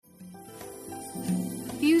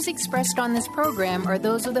views expressed on this program are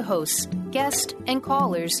those of the hosts, guests, and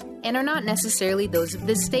callers, and are not necessarily those of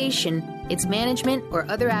this station, its management, or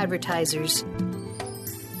other advertisers.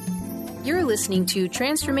 You're listening to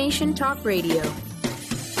Transformation Talk Radio.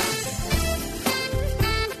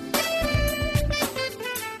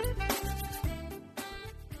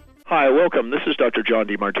 Hi, welcome. This is Dr. John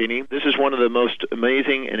DeMartini. This is one of the most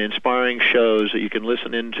amazing and inspiring shows that you can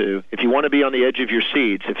listen into. If you want to be on the edge of your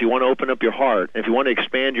seats, if you want to open up your heart, if you want to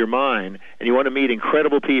expand your mind, and you want to meet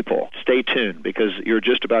incredible people, stay tuned because you're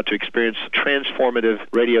just about to experience a transformative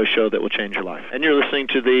radio show that will change your life. And you're listening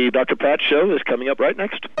to the Dr. Pat Show that's coming up right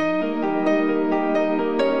next.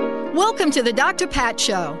 Welcome to the Dr. Pat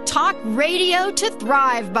Show. Talk radio to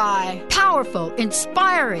thrive by. Powerful,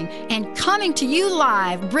 inspiring, and coming to you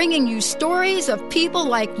live, bringing you stories of people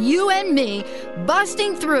like you and me,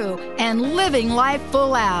 busting through and living life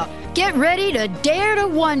full out. Get ready to dare to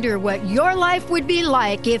wonder what your life would be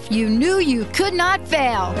like if you knew you could not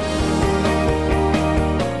fail.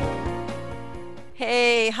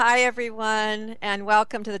 Hey, hi everyone, and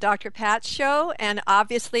welcome to the Dr. Pat Show. And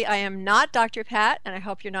obviously I am not Dr. Pat, and I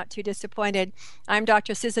hope you're not too disappointed. I'm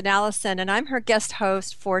Dr. Susan Allison, and I'm her guest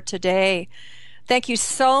host for today. Thank you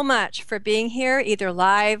so much for being here, either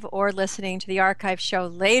live or listening to the archive show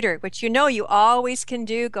later, which you know you always can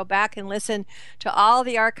do. Go back and listen to all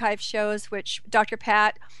the archive shows, which Dr.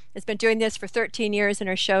 Pat has been doing this for 13 years, and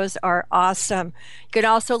her shows are awesome. You can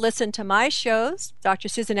also listen to my shows, Dr.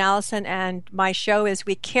 Susan Allison, and my show is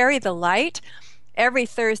We Carry the Light, every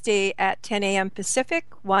Thursday at 10 a.m. Pacific,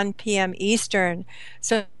 1 p.m. Eastern.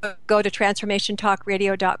 So go to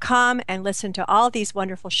transformationtalkradio.com and listen to all these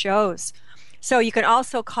wonderful shows. So you can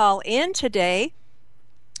also call in today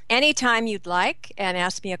anytime you'd like and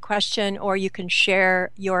ask me a question, or you can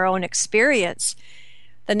share your own experience.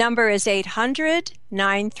 The number is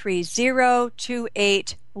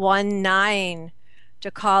 800-930-2819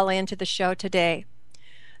 to call into the show today.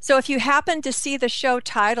 So if you happen to see the show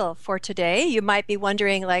title for today, you might be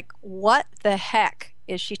wondering, like, what the heck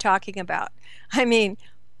is she talking about? I mean,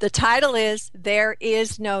 the title is There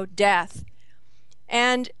Is No Death.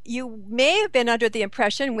 And you may have been under the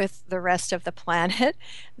impression with the rest of the planet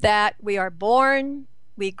that we are born,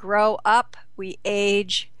 we grow up, we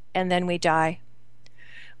age, and then we die.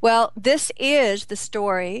 Well, this is the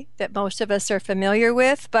story that most of us are familiar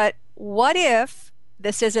with, but what if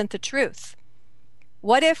this isn't the truth?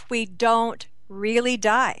 What if we don't really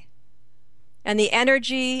die? And the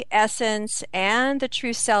energy, essence, and the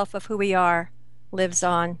true self of who we are lives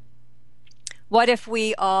on. What if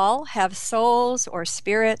we all have souls or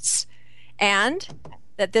spirits, and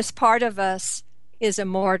that this part of us is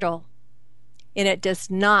immortal, and it does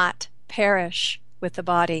not perish with the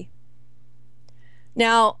body?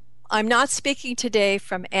 Now, I'm not speaking today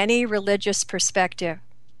from any religious perspective.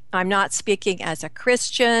 I'm not speaking as a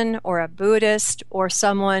Christian or a Buddhist or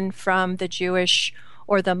someone from the Jewish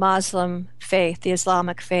or the Muslim faith, the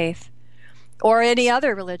Islamic faith, or any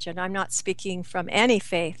other religion. I'm not speaking from any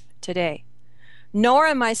faith today. Nor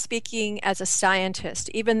am I speaking as a scientist,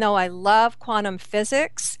 even though I love quantum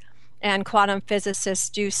physics, and quantum physicists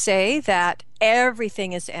do say that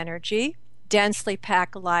everything is energy, densely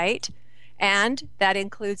packed light, and that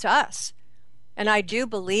includes us. And I do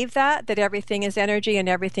believe that everything is energy and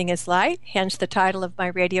everything is light, hence the title of my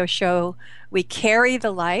radio show, We Carry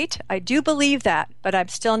the Light. I do believe that, but I'm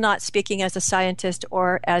still not speaking as a scientist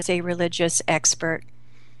or as a religious expert.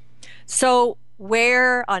 So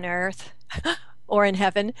where on earth or in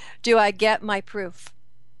heaven do I get my proof,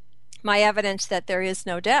 my evidence that there is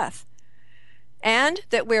no death, and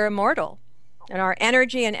that we're immortal, and our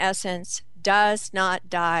energy and essence does not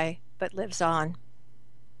die but lives on?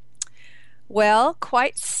 Well,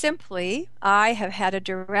 quite simply, I have had a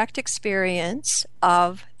direct experience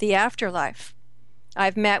of the afterlife.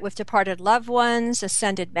 I've met with departed loved ones,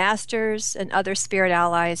 ascended masters, and other spirit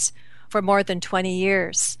allies for more than 20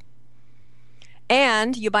 years.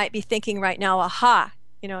 And you might be thinking right now, aha,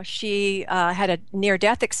 she had a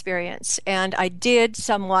near-death experience. And I did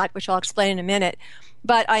somewhat, which I'll explain in a minute.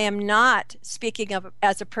 But I am not speaking of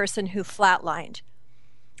as a person who flatlined,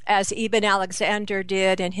 as Ibn Alexander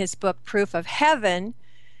did in his book, Proof of Heaven.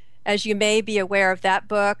 As you may be aware of that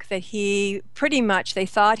book, that he pretty much, they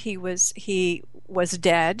thought he was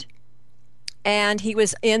dead. And he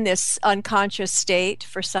was in this unconscious state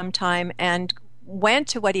for some time and went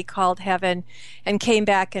to what he called heaven and came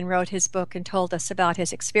back and wrote his book and told us about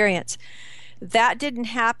his experience. That didn't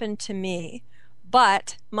happen to me,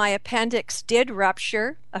 but my appendix did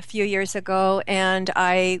rupture a few years ago, and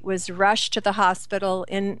I was rushed to the hospital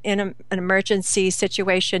in an emergency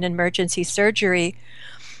situation, emergency surgery.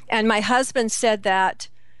 And my husband said that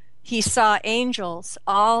he saw angels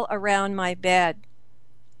all around my bed.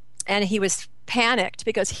 And he was panicked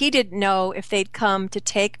because he didn't know if they'd come to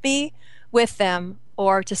take me with them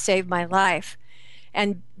or to save my life.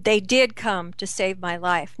 And they did come to save my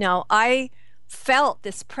life. Now, I felt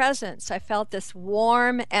this presence. I felt this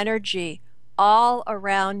warm energy all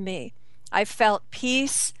around me. I felt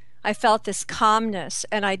peace. I felt this calmness.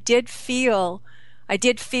 And I did feel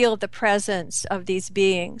the presence of these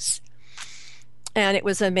beings. And it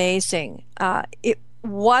was amazing. It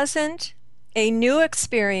wasn't a new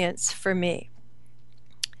experience for me.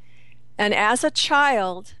 And as a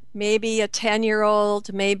child, maybe a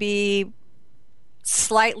 10-year-old, maybe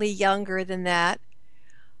slightly younger than that,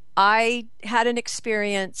 I had an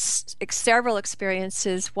experience, several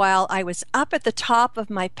experiences while I was up at the top of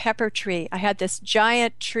my pepper tree. I had this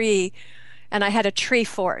giant tree, and I had a tree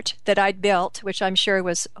fort that I'd built, which I'm sure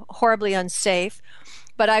was horribly unsafe.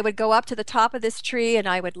 But I would go up to the top of this tree, and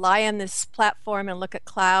I would lie on this platform and look at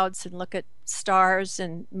clouds and look at stars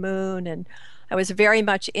and moon. And I was very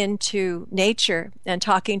much into nature and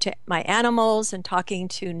talking to my animals and talking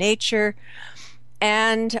to nature.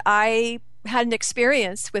 And I had an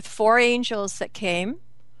experience with 4 angels that came,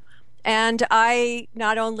 and I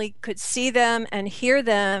not only could see them and hear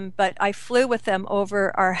them, but I flew with them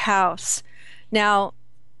over our house. Now,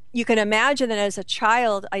 you can imagine that as a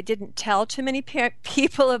child, I didn't tell too many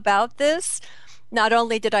people about this. Not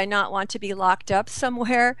only did I not want to be locked up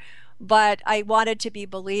somewhere, but I wanted to be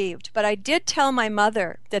believed. But I did tell my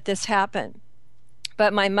mother that this happened.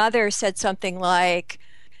 But my mother said something like,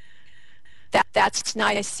 that's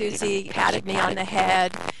nice, Susie, patted me on the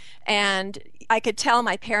head. And I could tell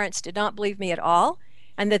my parents did not believe me at all,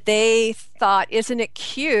 and that they thought, isn't it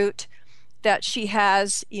cute that she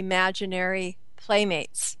has imaginary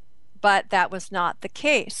playmates? But that was not the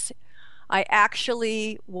case. I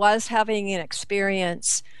actually was having an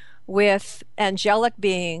experience with angelic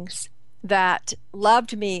beings that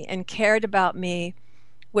loved me and cared about me,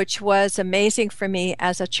 which was amazing for me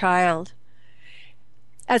as a child.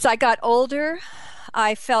 As I got older,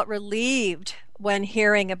 I felt relieved when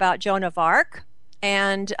hearing about Joan of Arc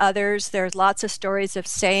and others. There's lots of stories of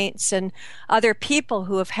saints and other people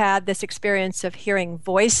who have had this experience of hearing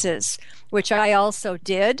voices, which I also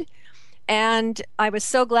did. And I was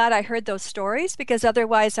so glad I heard those stories, because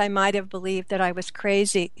otherwise I might have believed that I was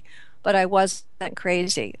crazy. But I wasn't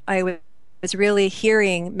crazy. I was really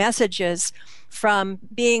hearing messages from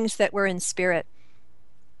beings that were in spirit.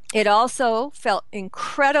 It also felt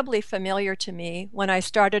incredibly familiar to me when I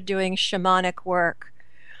started doing shamanic work.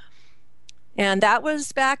 And that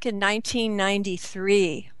was back in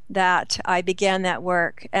 1993 that I began that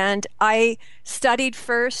work. And I studied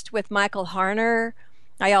first with Michael Harner.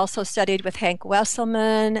 I also studied with Hank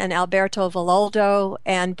Wesselman and Alberto Villoldo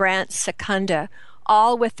and Brant Secunda,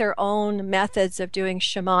 all with their own methods of doing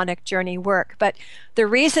shamanic journey work. But the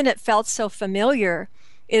reason it felt so familiar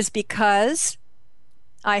is because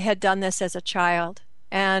I had done this as a child,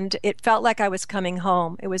 and it felt like I was coming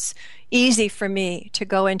home. It was easy for me to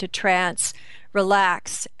go into trance,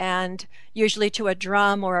 relax, and usually to a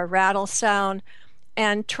drum or a rattle sound,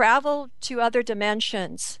 and travel to other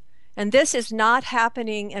dimensions. And this is not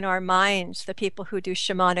happening in our minds, the people who do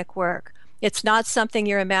shamanic work. It's not something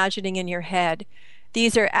you're imagining in your head.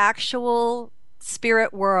 These are actual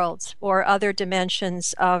spirit worlds or other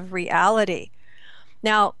dimensions of reality.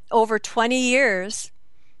 Now, over 20 years,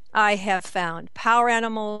 I have found power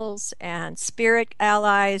animals and spirit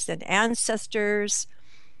allies and ancestors,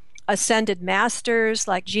 ascended masters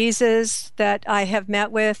like Jesus that I have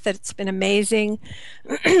met with. That's been amazing.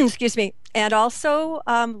 Excuse me. And also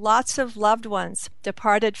lots of loved ones,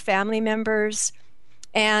 departed family members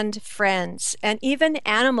and friends, and even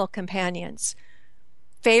animal companions.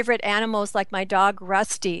 Favorite animals like my dog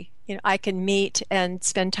Rusty, I can meet and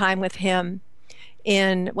spend time with him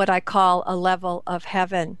in what I call a level of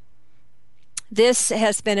heaven. This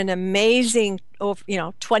has been an amazing,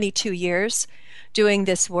 22 years doing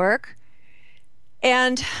this work.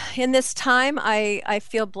 And in this time, I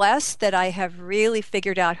feel blessed that I have really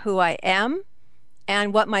figured out who I am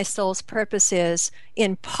and what my soul's purpose is,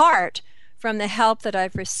 in part from the help that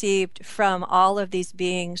I've received from all of these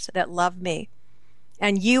beings that love me.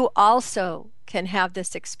 And you also can have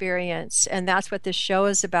this experience, and that's what this show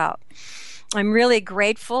is about. I'm really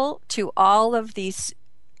grateful to all of these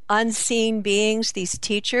unseen beings, these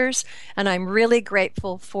teachers, and I'm really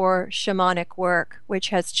grateful for shamanic work, which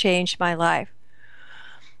has changed my life.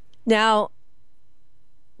 Now,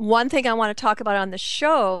 one thing I want to talk about on the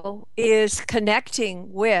show is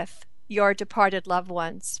connecting with your departed loved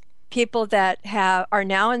ones. people that are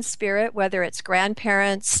now in spirit, whether it's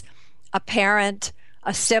grandparents, a parent,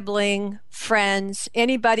 a sibling, friends,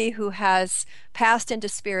 anybody who has passed into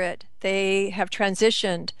spirit. They have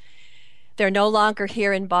transitioned. They're no longer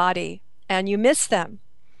here in body, and you miss them.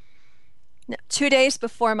 2 days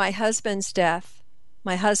before my husband's death,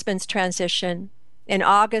 my husband's transition, in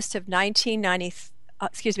August of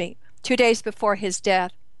 1990, 2 days before his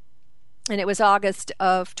death, and it was August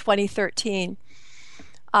of 2013,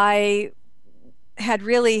 I had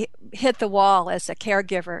really hit the wall as a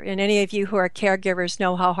caregiver, and any of you who are caregivers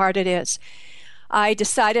know how hard it is. I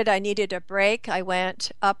decided I needed a break. I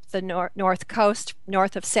went up the north coast,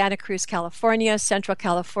 north of Santa Cruz, California, Central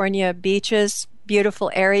California beaches,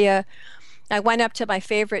 beautiful area. I went up to my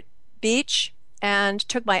favorite beach and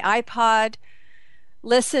took my iPod,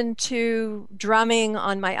 listened to drumming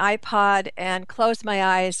on my iPod, and closed my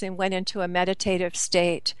eyes and went into a meditative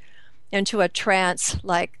state, into a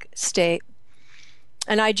trance-like state.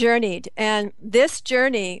 And I journeyed. And this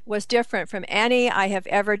journey was different from any I have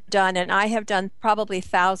ever done. And I have done probably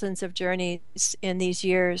thousands of journeys in these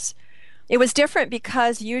years. It was different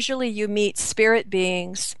because usually you meet spirit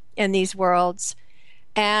beings in these worlds.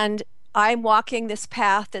 And I'm walking this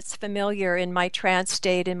path that's familiar in my trance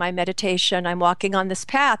state, in my meditation. I'm walking on this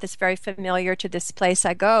path that's very familiar to this place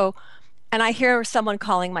I go. And I hear someone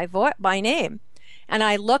calling my name. And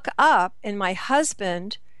I look up, and my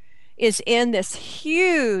husband is in this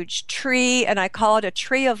huge tree, and I call it a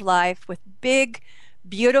tree of life, with big,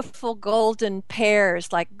 beautiful golden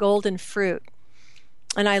pears, like golden fruit.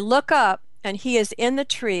 And I look up, and he is in the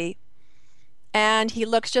tree, and he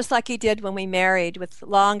looks just like he did when we married, with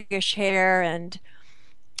longish hair and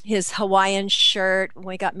his Hawaiian shirt when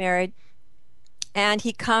we got married. And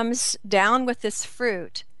he comes down with this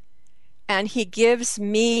fruit, and he gives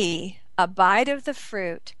me a bite of the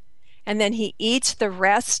fruit, and then he eats the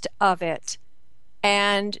rest of it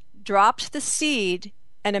and drops the seed,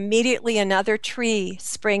 and immediately another tree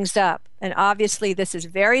springs up. And obviously this is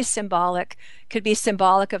very symbolic, could be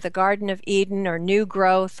symbolic of the Garden of Eden or new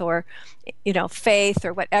growth or, faith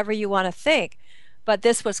or whatever you want to think. But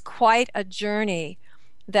this was quite a journey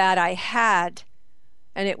that I had,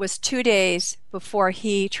 and it was 2 days before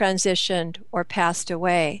he transitioned or passed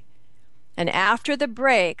away. And after the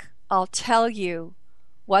break, I'll tell you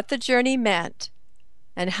what the journey meant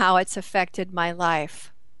and how it's affected my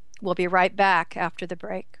life. We'll be right back after the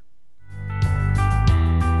break.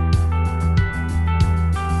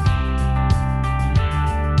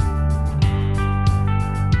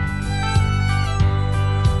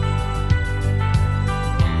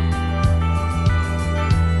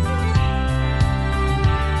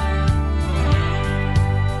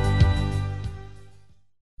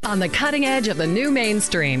 On the cutting edge of the new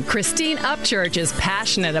mainstream, Christine Upchurch is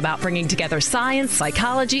passionate about bringing together science,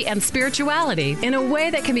 psychology, and spirituality in a way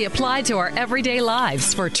that can be applied to our everyday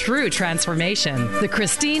lives for true transformation. The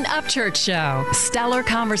Christine Upchurch Show, stellar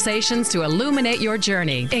conversations to illuminate your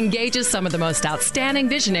journey, engages some of the most outstanding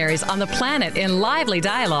visionaries on the planet in lively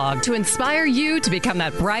dialogue to inspire you to become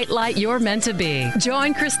that bright light you're meant to be.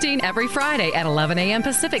 Join Christine every Friday at 11 a.m.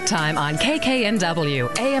 Pacific Time on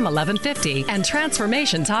KKNW, AM 1150, and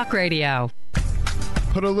Transformation Talk Radio.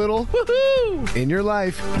 Put a little woohoo in your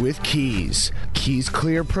life with Keys. Keys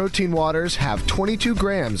Clear Protein Waters have 22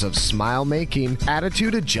 grams of smile-making,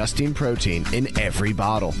 attitude-adjusting protein in every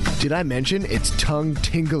bottle. Did I mention its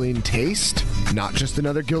tongue-tingling taste? Not just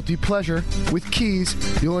another guilty pleasure. With Keys,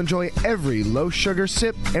 you'll enjoy every low-sugar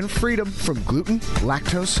sip and freedom from gluten,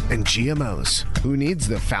 lactose, and GMOs. Who needs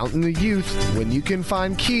the fountain of youth when you can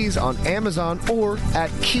find Keys on Amazon or at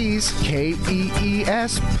Keys,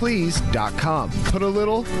 Kees, please.com. Put a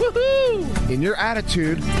little woohoo in your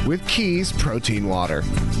attitude with Keys Protein Water.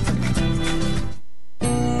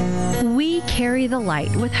 We Carry the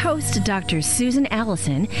Light with host Dr. Susan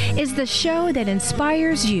Allison is the show that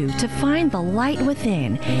inspires you to find the light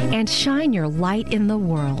within and shine your light in the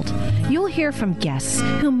world. You'll hear from guests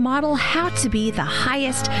who model how to be the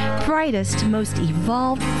highest, brightest, most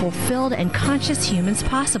evolved, fulfilled, and conscious humans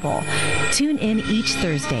possible. Tune in each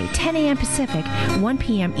Thursday, 10 a.m. Pacific, 1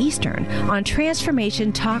 p.m. Eastern on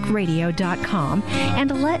TransformationTalkRadio.com,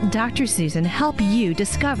 and let Dr. Susan help you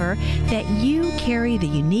discover that you carry the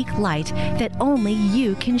unique light that only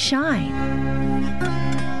you can shine.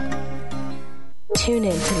 Tune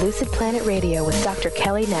in to Lucid Planet Radio with Dr.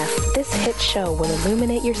 Kelly Ness. This hit show will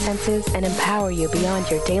illuminate your senses and empower you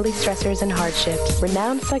beyond your daily stressors and hardships.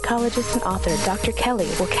 Renowned psychologist and author Dr. Kelly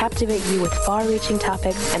will captivate you with far-reaching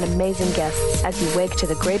topics and amazing guests as you wake to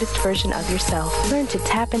the greatest version of yourself. Learn to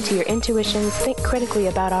tap into your intuitions, think critically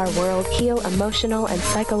about our world, heal emotional and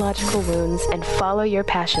psychological wounds, and follow your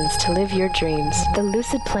passions to live your dreams. The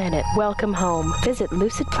Lucid Planet. Welcome home. Visit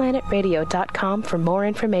lucidplanetradio.com for more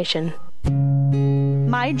information.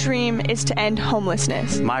 My dream is to end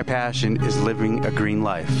homelessness. My passion is living a green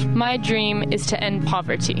life. My dream is to end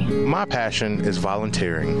poverty. My passion is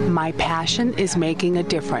volunteering. My passion is making a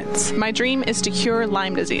difference. My dream is to cure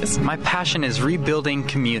Lyme disease. My passion is rebuilding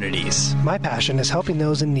communities. My passion is helping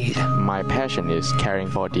those in need. My passion is caring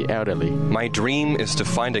for the elderly. My dream is to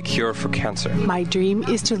find a cure for cancer. My dream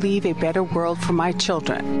is to leave a better world for my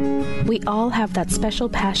children. We all have that special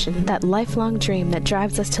passion, that lifelong dream that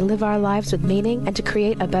drives us to live our lives with meaning and to create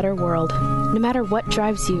a better world. No matter what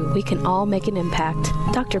drives you, we can all make an impact.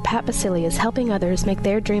 Dr. Pat Basili is helping others make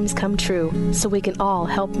their dreams come true, so we can all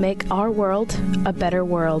help make our world a better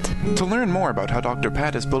world. To learn more about how Dr.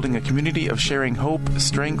 Pat is building a community of sharing hope,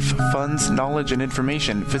 strength, funds, knowledge, and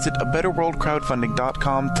information, visit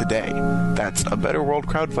abetterworldcrowdfunding.com today. That's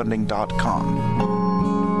abetterworldcrowdfunding.com.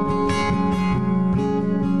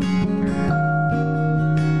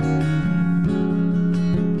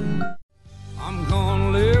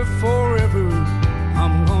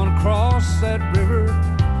 That river,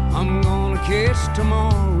 I'm gonna catch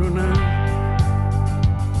tomorrow night.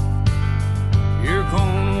 You're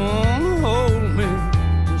gonna wanna hold me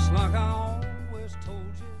just like I always told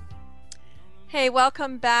you. Hey,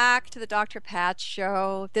 welcome back to the Dr. Pat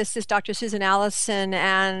Show. This is Dr. Susan Allison,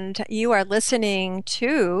 and you are listening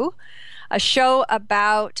to a show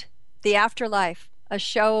about the afterlife, a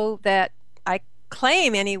show that I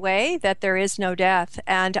claim anyway that there is no death,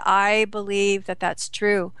 and I believe that that's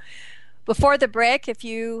true. Before the break, if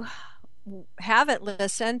you haven't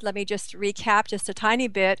listened, let me just recap just a tiny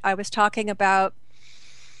bit. I was talking about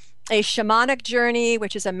a shamanic journey,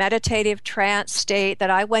 which is a meditative trance state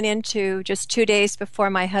that I went into just 2 days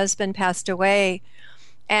before my husband passed away.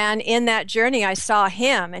 And in that journey, I saw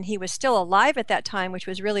him, and he was still alive at that time, which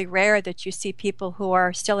was really rare that you see people who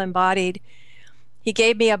are still embodied. He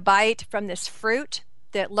gave me a bite from this fruit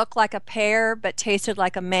that looked like a pear but tasted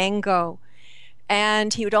like a mango.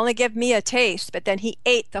 And he would only give me a taste, but then he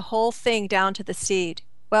ate the whole thing down to the seed.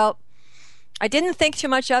 Well, I didn't think too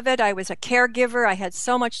much of it. I was a caregiver. I had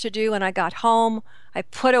so much to do when I got home. I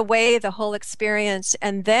put away the whole experience.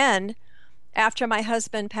 And then, after my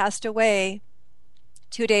husband passed away,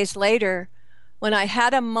 2 days later, when I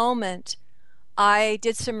had a moment, I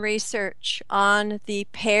did some research on the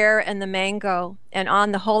pear and the mango and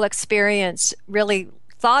on the whole experience, really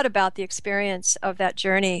thought about the experience of that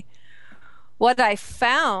journey. What I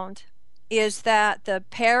found is that the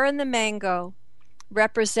pear and the mango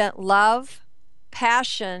represent love,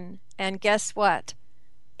 passion, and guess what?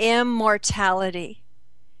 Immortality.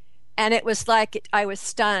 And it was like I was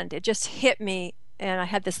stunned. It just hit me, and I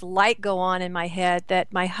had this light go on in my head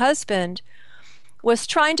that my husband was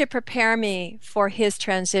trying to prepare me for his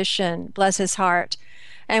transition, bless his heart,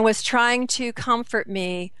 and was trying to comfort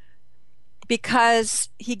me because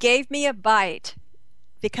he gave me a bite.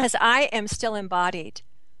 Because I am still embodied.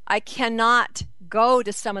 I cannot go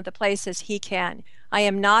to some of the places he can. I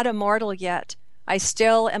am not immortal yet. I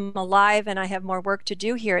still am alive, and I have more work to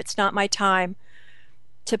do here. It's not my time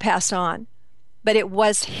to pass on. But it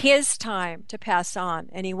was his time to pass on.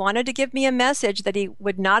 And he wanted to give me a message that he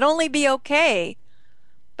would not only be okay,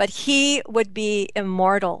 but he would be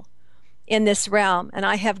immortal in this realm. And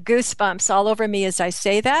I have goosebumps all over me as I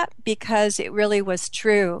say that, because it really was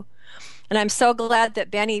true. And I'm so glad that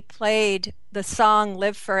Benny played the song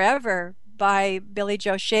Live Forever by Billy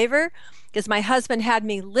Joe Shaver, because my husband had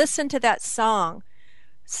me listen to that song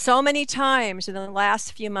so many times in the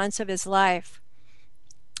last few months of his life.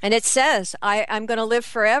 And it says, I'm going to live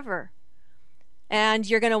forever. And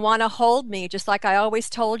you're going to want to hold me, just like I always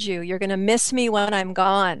told you. You're going to miss me when I'm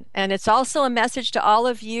gone. And it's also a message to all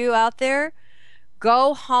of you out there.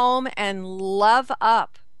 Go home and love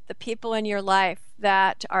up the people in your life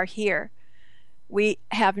that are here. We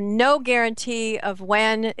have no guarantee of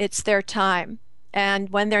when it's their time and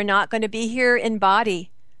when they're not going to be here in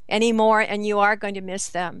body anymore, and you are going to miss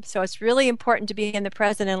them. So it's really important to be in the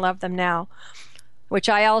present and love them now, which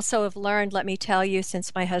I also have learned, let me tell you,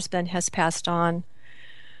 since my husband has passed on.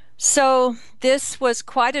 So this was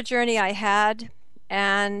quite a journey I had,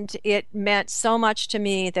 and it meant so much to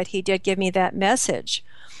me that he did give me that message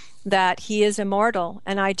that he is immortal,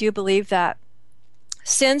 and I do believe that.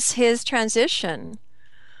 since his transition,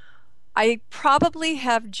 I probably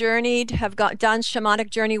have done shamanic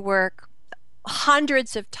journey work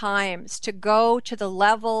hundreds of times to go to the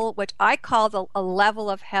level, which I call a level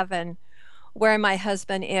of heaven, where my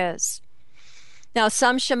husband is. Now,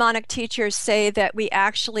 some shamanic teachers say that we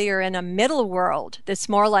actually are in a middle world that's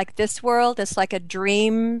more like this world. It's like a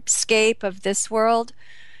dreamscape of this world.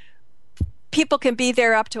 People can be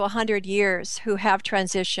there up to 100 years who have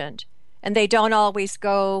transitioned, and they don't always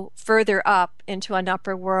go further up into an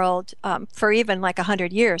upper world for even like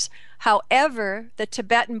 100 years. However, the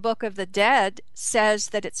Tibetan Book of the Dead says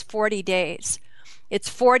that it's 40 days. It's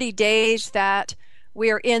 40 days that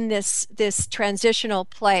we are in this transitional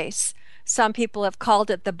place. Some people have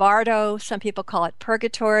called it the bardo. Some people call it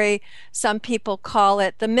purgatory. Some people call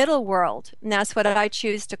it the middle world, and that's what I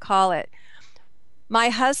choose to call it. My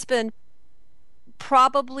husband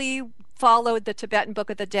probably followed the Tibetan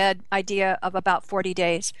Book of the Dead idea of about 40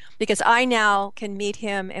 days, because I now can meet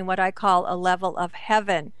him in what I call a level of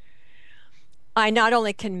heaven. I not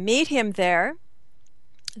only can meet him there,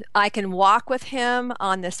 I can walk with him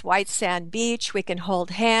on this white sand beach. We can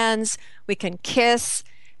hold hands, we can kiss,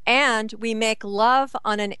 and we make love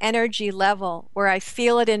on an energy level where I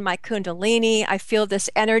feel it in my kundalini. I feel this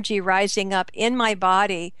energy rising up in my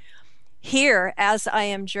body here as I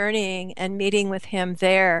am journeying and meeting with him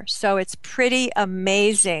there. So it's pretty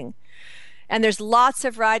amazing. And there's lots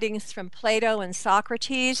of writings from Plato and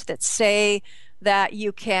Socrates that say that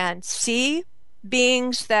you can see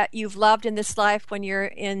beings that you've loved in this life when you're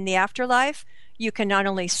in the afterlife. You can not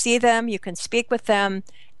only see them, you can speak with them,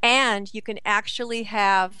 and you can actually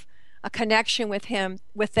have a connection with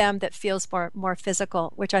them that feels more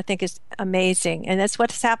physical, which I think is amazing. And that's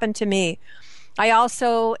what's happened to me. I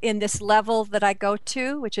also, in this level that I go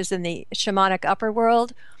to, which is in the shamanic upper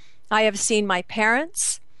world, I have seen my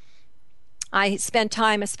parents. I spend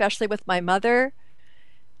time especially with my mother.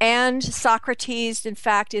 And Socrates, in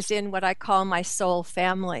fact, is in what I call my soul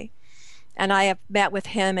family. And I have met with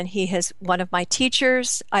him, and he is one of my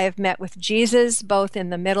teachers. I have met with Jesus, both in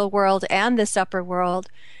the middle world and this upper world.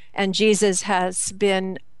 And Jesus has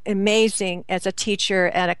been amazing as a teacher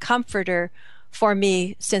and a comforter for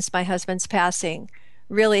me since my husband's passing.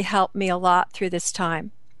 Really helped me a lot through this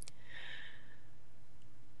time.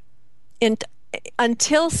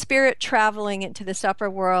 Until spirit traveling into this upper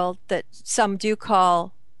world that some do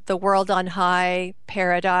call the world on high,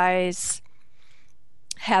 paradise,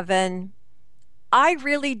 heaven, I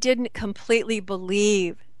really didn't completely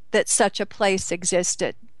believe that such a place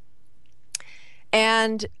existed.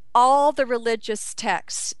 And all the religious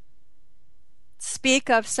texts speak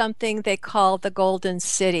of something they call the Golden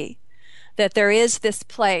City, that there is this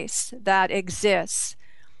place that exists,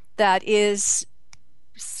 that is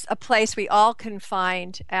a place we all can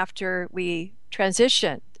find after we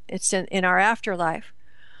transition. It's in our afterlife.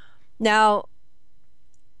 Now,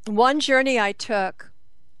 one journey I took,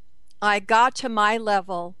 I got to my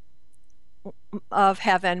level of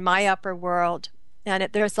heaven, my upper world, and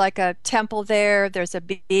there's like a temple there, there's a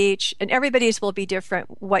beach, and everybody's will be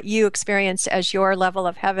different, what you experience as your level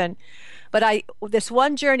of heaven. But this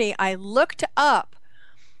one journey, I looked up,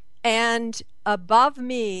 and above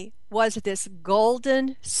me was this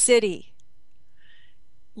golden city.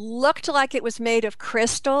 Looked like it was made of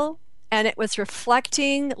crystal, and it was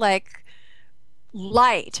reflecting like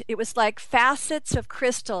light. It was like facets of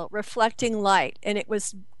crystal reflecting light, and it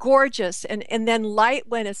was gorgeous. And then light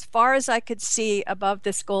went as far as I could see above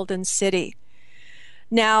this golden city.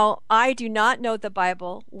 Now, I do not know the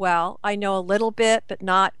Bible well. I know a little bit, but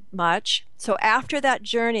not much. So after that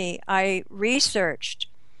journey, I researched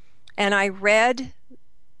and I read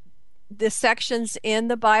the sections in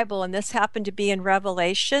the Bible, and this happened to be in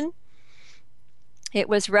Revelation. It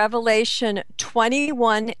was Revelation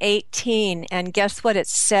 21:18, and guess what it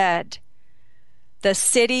said? The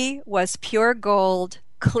city was pure gold,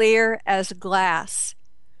 clear as glass.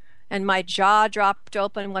 And my jaw dropped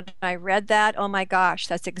open when I read that. Oh my gosh,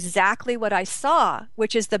 that's exactly what I saw,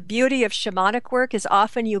 which is the beauty of shamanic work, is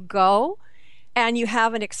often you go and you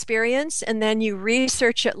have an experience and then you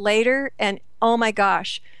research it later, and oh my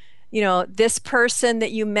gosh, this person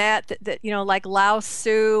that you met, that like Lao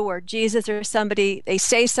Tzu or Jesus or somebody, they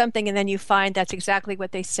say something and then you find that's exactly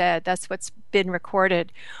what they said. That's what's been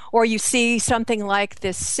recorded. Or you see something like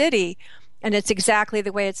this city and it's exactly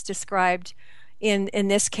the way it's described in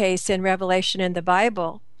this case in Revelation in the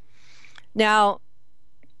Bible. Now,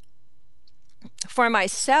 for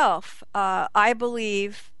myself, I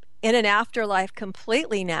believe in an afterlife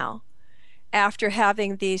completely now. After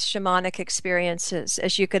having these shamanic experiences,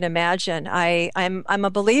 as you can imagine, I'm a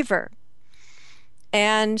believer.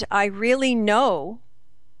 And I really know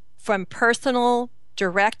from personal,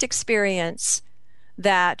 direct experience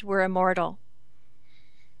that we're immortal.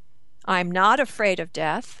 I'm not afraid of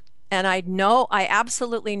death, and I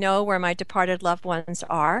absolutely know where my departed loved ones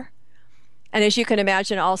are. And as you can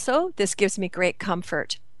imagine also, this gives me great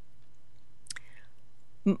comfort.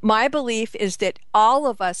 My belief is that all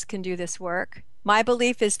of us can do this work. My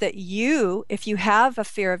belief is that you, if you have a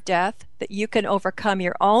fear of death, that you can overcome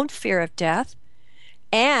your own fear of death,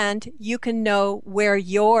 and you can know where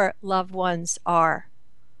your loved ones are.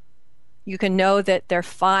 You can know that they're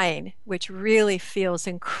fine, which really feels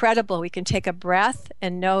incredible. We can take a breath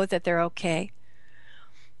and know that they're okay.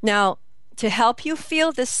 Now, to help you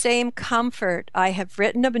feel the same comfort, I have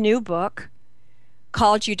written a new book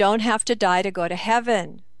called You Don't Have to Die to Go to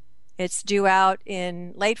Heaven. It's due out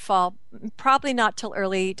in late fall, probably not till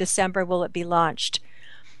early December will it be launched.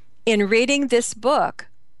 In reading this book,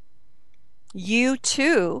 you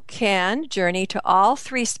too can journey to all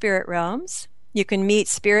three spirit realms. You can meet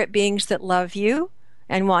spirit beings that love you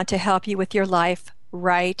and want to help you with your life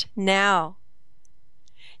right now.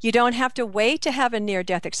 You don't have to wait to have a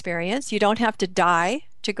near-death experience. You don't have to die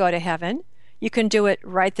to go to heaven. You can do it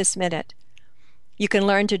right this minute. You can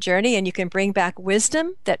learn to journey, and you can bring back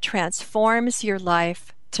wisdom that transforms your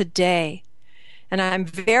life today. And I'm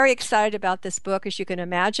very excited about this book, as you can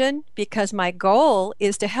imagine, because my goal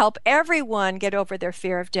is to help everyone get over their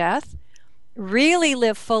fear of death, really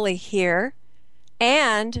live fully here,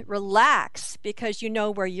 and relax because you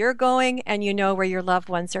know where you're going and you know where your loved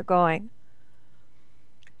ones are going.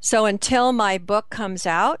 So until my book comes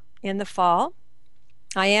out in the fall,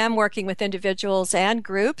 I am working with individuals and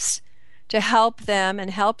groups to help them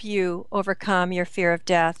and help you overcome your fear of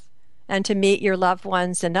death and to meet your loved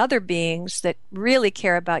ones and other beings that really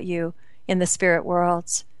care about you in the spirit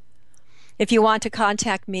worlds. If you want to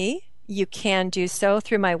contact me, you can do so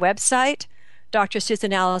through my website,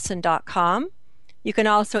 drsusanallison.com. You can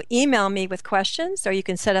also email me with questions, or you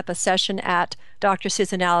can set up a session at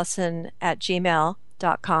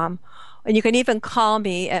drsusanallison@gmail.com. And you can even call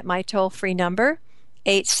me at my toll-free number,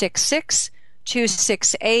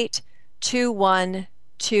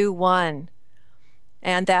 866-268-2121.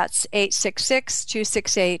 And that's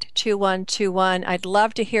 866-268-2121. I'd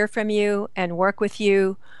love to hear from you and work with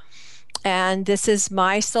you. And this is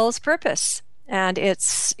my soul's purpose. And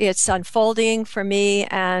it's unfolding for me,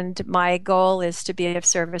 and my goal is to be of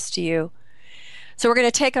service to you. So we're going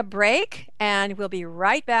to take a break, and we'll be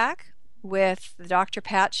right back with the Dr.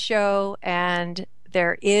 Pat Show, and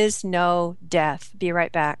There Is No Death. Be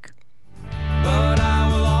right back. But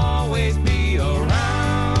I will always be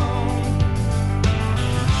around,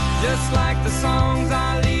 just like the songs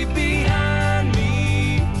I leave behind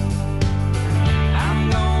me. I'm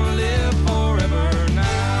gonna live forever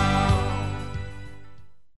now.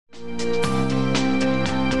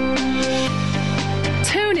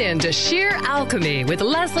 Tune in to Sheer Alchemy with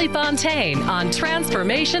Leslie Fontaine on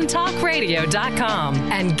TransformationTalkRadio.com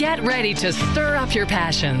and get ready to stir up your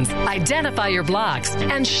passions, identify your blocks,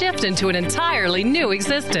 and shift into an entirely new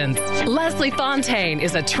existence. Leslie Fontaine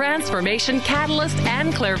is a transformation catalyst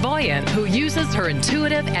and clairvoyant who uses her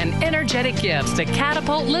intuitive and energetic gifts to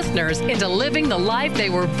catapult listeners into living the life they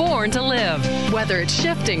were born to live. Whether it's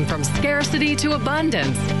shifting from scarcity to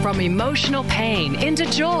abundance, from emotional pain into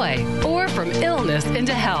joy, or from illness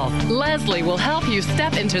into health, Leslie will help you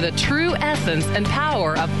step into the true essence and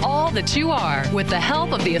power of all that you are with the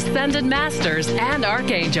help of the Ascended Masters and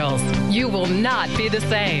Archangels. You will not be the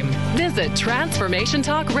same. Visit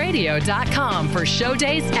TransformationTalkRadio.com for show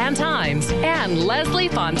dates and times, and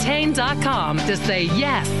LeslieFontaine.com to say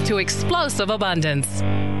yes to explosive abundance.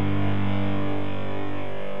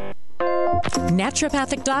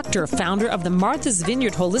 Naturopathic doctor, founder of the Martha's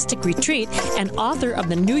Vineyard Holistic Retreat, and author of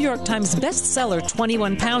the New York Times bestseller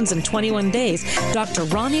 21 Pounds in 21 Days, Dr.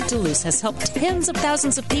 Ronnie DeLuce has helped tens of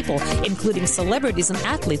thousands of people, including celebrities and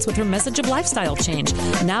athletes, with her message of lifestyle change.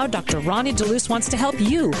 Now Dr. Ronnie DeLuce wants to help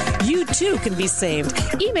you. You too can be saved.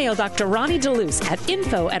 Email Dr. Ronnie DeLuce at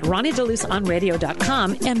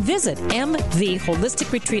info@ronniedeluceonradio.com and visit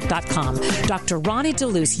mtheholisticretreat.com. Dr. Ronnie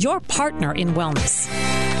DeLuce, your partner in wellness.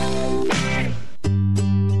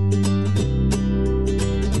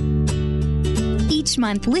 Each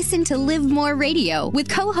month, listen to Live More Radio with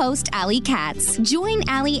co-host Allie Katz. Join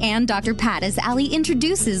Allie and Dr. Pat as Allie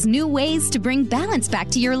introduces new ways to bring balance back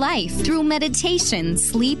to your life through meditation,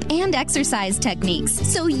 sleep, and exercise techniques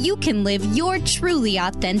so you can live your truly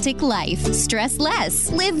authentic life. Stress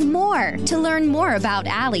less, live more. To learn more about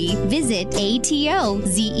Allie, visit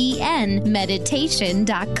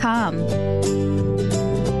atozenmeditation.com.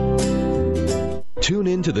 Tune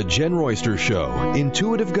in to The Jen Royster Show,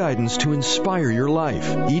 intuitive guidance to inspire your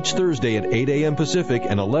life, each Thursday at 8 a.m. Pacific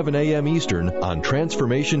and 11 a.m. Eastern on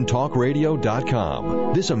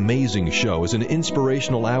TransformationTalkRadio.com. This amazing show is an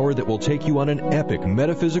inspirational hour that will take you on an epic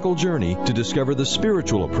metaphysical journey to discover the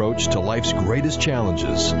spiritual approach to life's greatest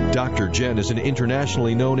challenges. Dr. Jen is an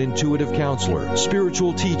internationally known intuitive counselor,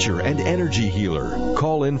 spiritual teacher, and energy healer.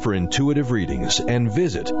 Call in for intuitive readings and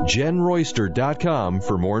visit JenRoyster.com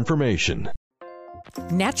for more information.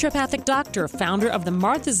 Naturopathic doctor, founder of the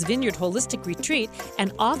Martha's Vineyard Holistic Retreat,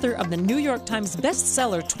 and author of the New York Times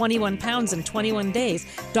bestseller 21 Pounds in 21 Days,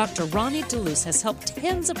 Dr. Ronnie DeLuce has helped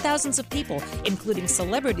tens of thousands of people, including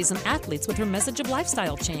celebrities and athletes, with her message of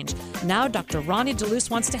lifestyle change. Now Dr. Ronnie DeLuce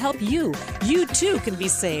wants to help you. You too can be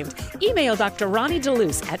saved. Email Dr. Ronnie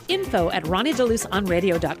DeLuce at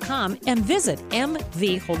info@ronniedeluceonradio.com and visit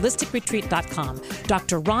mvholisticretreat.com.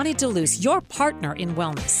 Dr. Ronnie DeLuce, your partner in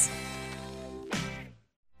wellness.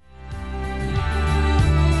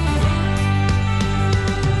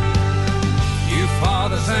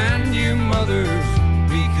 Fathers and you mothers,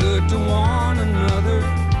 be good to one another.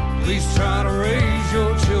 Please try to raise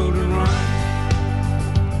your children right.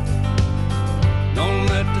 Don't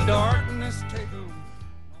let the darkness take them.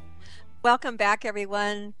 Welcome back,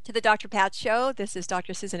 everyone, to the Dr. Pat Show. This is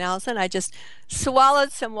Dr. Susan Allison. I just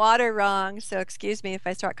swallowed some water wrong, so excuse me if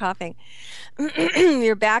I start coughing.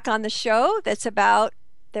 You're back on the show that's about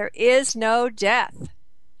there is no death,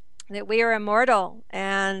 that we are immortal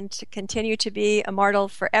and continue to be immortal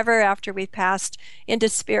forever after we've passed into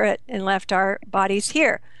spirit and left our bodies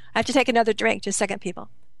here. I have to take another drink. Just a second, people.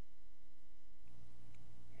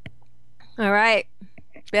 All right.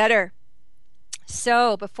 Better.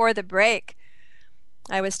 So before the break,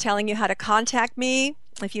 I was telling you how to contact me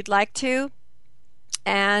if you'd like to.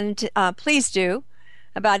 And please do,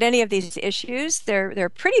 about any of these issues. They're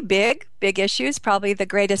pretty big issues. Probably the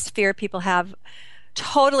greatest fear people have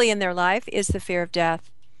totally in their life is the fear of death.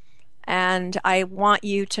 And I want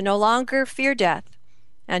you to no longer fear death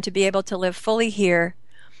and to be able to live fully here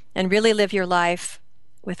and really live your life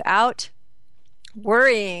without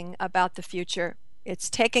worrying about the future. It's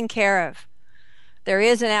taken care of. There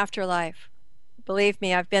is an afterlife. Believe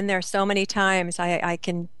me, I've been there so many times. I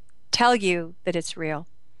can tell you that it's real.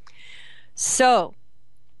 So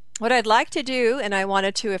what I'd like to do, and I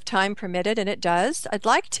wanted to if time permitted, and it does, I'd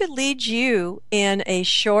like to lead you in a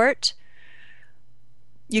short,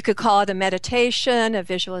 you could call it a meditation, a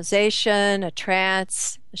visualization, a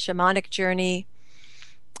trance, a shamanic journey.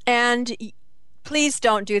 And please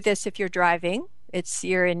don't do this if you're driving.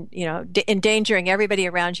 You're endangering everybody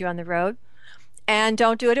around you on the road. And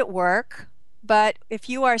don't do it at work. But if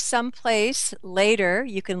you are someplace later,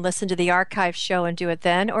 you can listen to the archive show and do it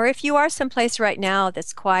then. Or if you are someplace right now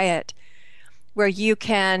that's quiet, where you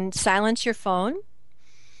can silence your phone,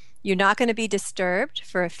 you're not going to be disturbed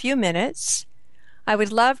for a few minutes, I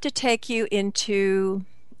would love to take you into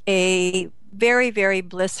a very, very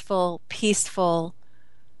blissful, peaceful,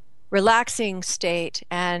 relaxing state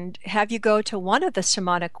and have you go to one of the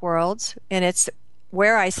shamanic worlds. And it's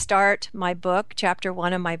where I start my book, chapter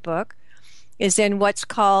 1 of my book, is in what's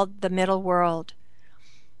called the middle world.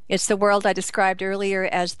 It's the world I described earlier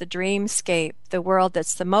as the dreamscape, the world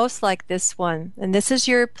that's the most like this one. And this is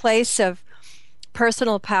your place of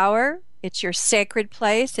personal power. It's your sacred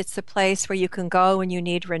place. It's the place where you can go when you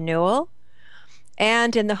need renewal.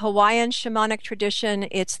 And in the Hawaiian shamanic tradition,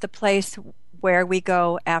 it's the place where we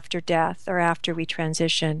go after death or after we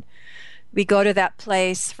transition. We go to that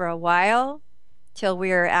place for a while, till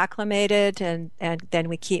we are acclimated, and then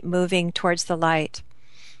we keep moving towards the light.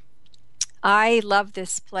 I love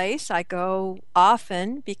this place. I go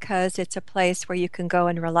often because it's a place where you can go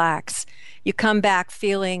and relax. You come back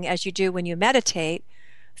feeling, as you do when you meditate,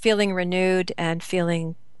 feeling renewed and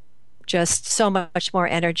feeling just so much more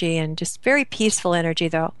energy, and just very peaceful energy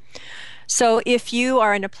though. So if you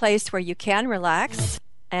are in a place where you can relax,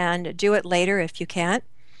 and do it later if you can't,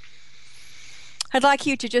 I'd like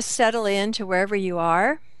you to just settle into wherever you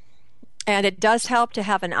are. And it does help to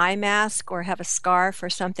have an eye mask or have a scarf or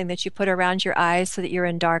something that you put around your eyes so that you're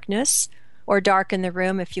in darkness, or darken the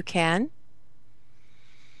room if you can.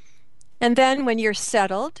 And then when you're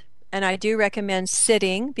settled, and I do recommend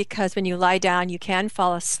sitting because when you lie down you can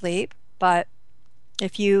fall asleep, but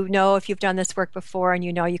if you've done this work before and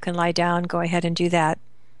you know you can lie down, go ahead and do that.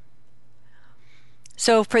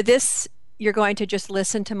 So for this, you're going to just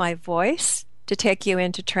listen to my voice to take you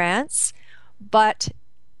into trance. But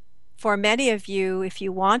for many of you, if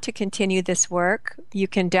you want to continue this work, you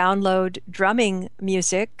can download drumming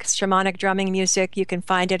music, shamanic drumming music. You can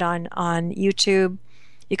find it on YouTube.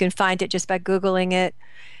 You can find it just by Googling it.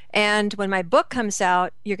 And when my book comes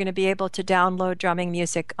out, you're going to be able to download drumming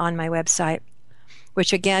music on my website,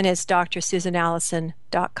 which again is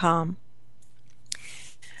drsusanallison.com.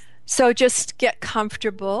 So just get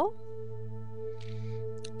comfortable,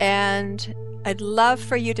 and I'd love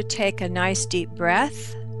for you to take a nice deep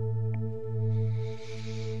breath.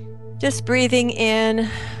 Just breathing in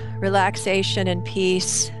relaxation and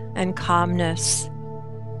peace and calmness,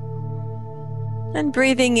 and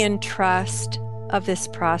breathing in trust of this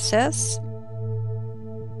process,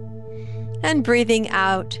 and breathing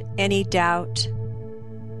out any doubt.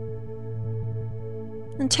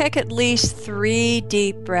 And take at least 3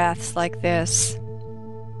 deep breaths like this.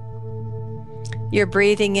 You're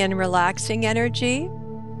breathing in relaxing energy,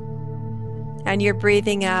 and you're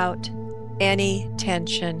breathing out any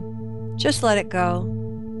tension. Just let it go.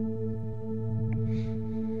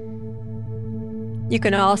 You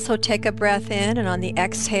can also take a breath in, and on the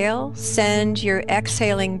exhale, send your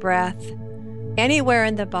exhaling breath anywhere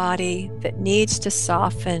in the body that needs to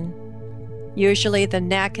soften. Usually the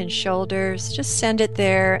neck and shoulders, just send it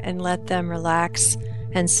there and let them relax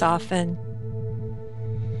and soften.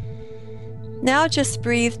 Now just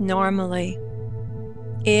breathe normally,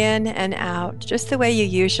 in and out, just the way you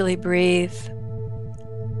usually breathe.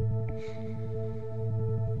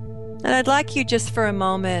 And I'd like you just for a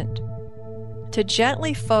moment to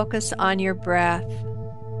gently focus on your breath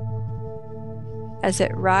as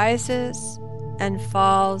it rises and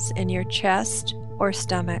falls in your chest or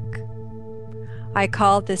stomach. I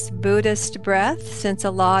call this Buddhist breath, since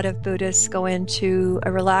a lot of Buddhists go into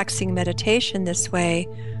a relaxing meditation this way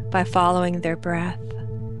by following their breath.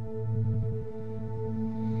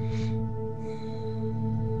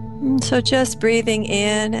 And so just breathing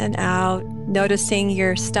in and out, noticing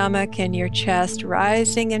your stomach and your chest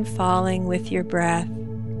rising and falling with your breath.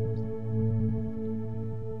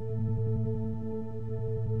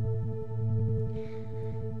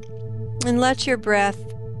 And let your breath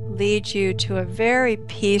lead you to a very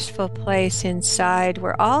peaceful place inside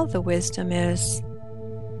where all the wisdom is.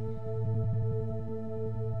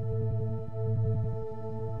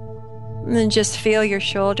 And then just feel your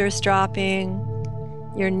shoulders dropping,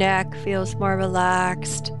 your neck feels more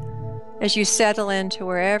relaxed as you settle into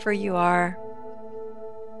wherever you are.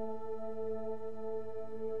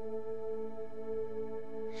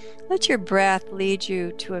 Let your breath lead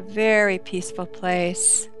you to a very peaceful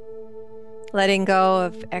place, letting go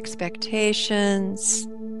of expectations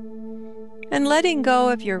and letting go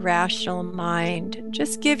of your rational mind.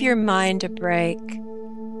 Just give your mind a break.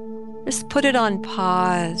 Just put it on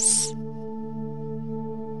pause.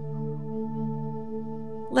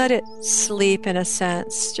 Let it sleep in a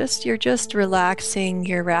sense. You're just relaxing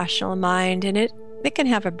your rational mind, and it can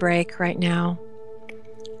have a break right now.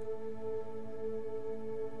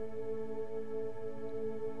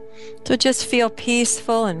 So just feel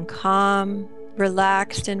peaceful and calm,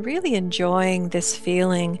 relaxed, and really enjoying this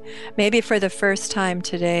feeling, maybe for the first time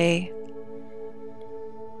today.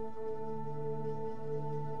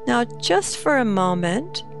 Now, just for a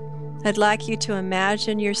moment, I'd like you to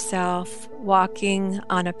imagine yourself walking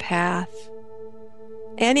on a path.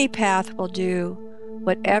 Any path will do.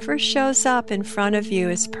 Whatever shows up in front of you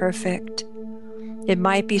is perfect. It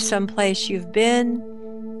might be someplace you've been.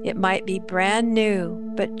 It might be brand new,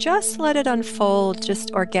 but just let it unfold just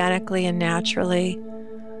organically and naturally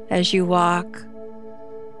as you walk.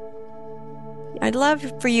 I'd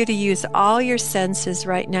love for you to use all your senses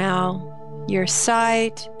right now. Your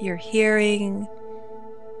sight, your hearing,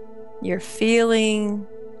 your feeling.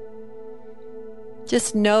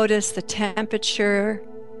 Just notice the temperature,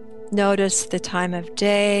 notice the time of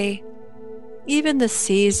day, even the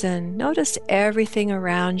season. Notice everything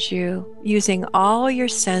around you using all your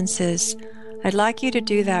senses. I'd like you to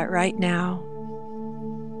do that right now.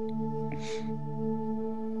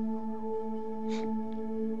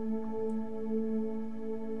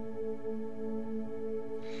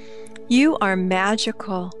 You are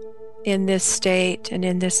magical in this state and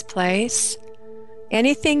in this place.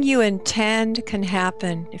 Anything you intend can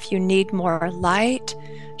happen. If you need more light,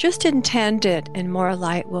 just intend it and more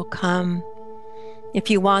light will come. If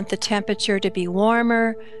you want the temperature to be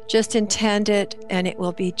warmer, just intend it and it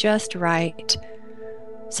will be just right.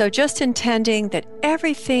 So just intending that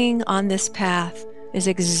everything on this path is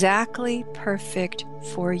exactly perfect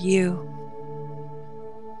for you.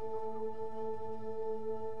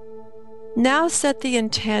 Now set the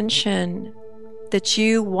intention that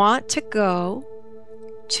you want to go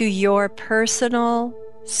to your personal,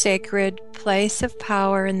 sacred place of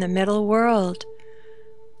power in the middle world,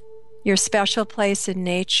 your special place in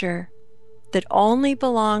nature that only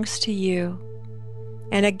belongs to you.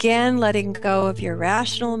 And again, letting go of your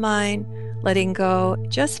rational mind, letting go,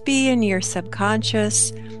 just be in your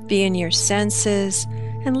subconscious, be in your senses,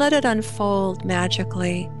 and let it unfold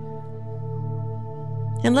magically.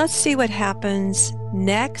 And let's see what happens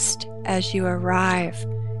next as you arrive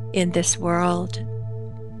in this world.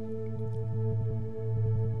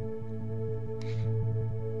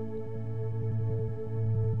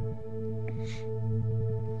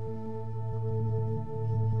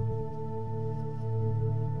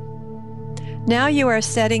 Now you are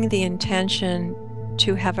setting the intention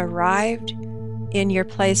to have arrived in your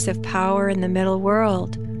place of power in the middle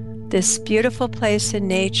world, this beautiful place in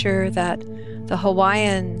nature that the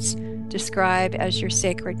Hawaiians describe as your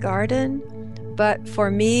sacred garden. But for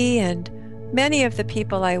me and many of the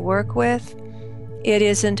people I work with, it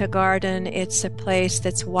isn't a garden, it's a place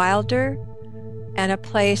that's wilder and a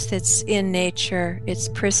place that's in nature. It's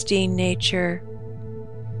pristine nature.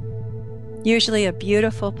 Usually a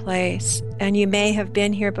beautiful place, and you may have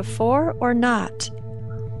been here before or not.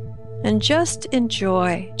 And just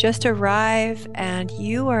enjoy, just arrive, and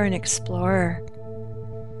you are an explorer.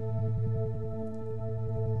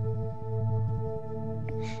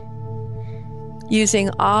 Using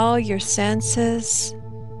all your senses,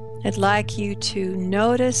 I'd like you to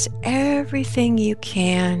notice everything you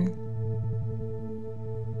can.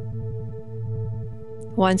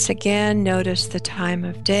 Once again, notice the time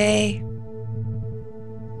of day.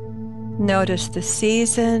 Notice the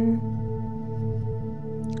season,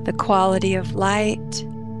 the quality of light,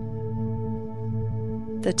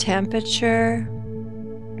 the temperature.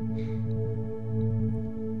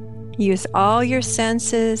 Use all your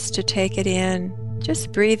senses to take it in,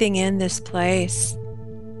 just breathing in this place.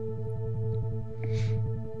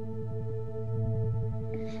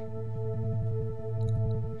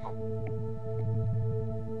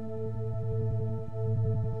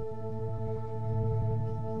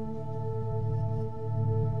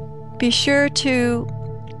 Be sure to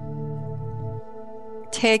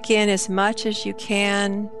take in as much as you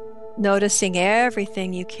can, noticing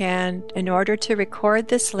everything you can. In order to record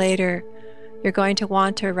this later, you're going to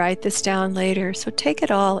want to write this down later, so take it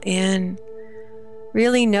all in.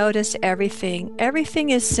 Really notice everything. Everything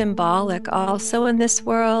is symbolic also in this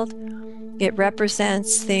world. It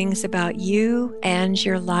represents things about you and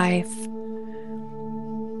your life.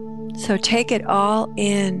 So take it all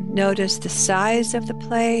in. Notice the size of the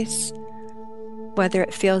place, whether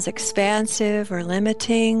it feels expansive or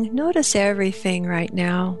limiting. Notice everything right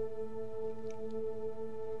now.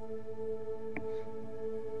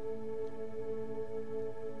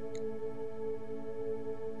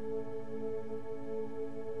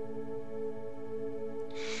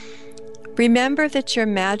 Remember that you're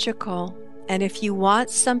magical, and if you want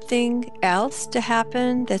something else to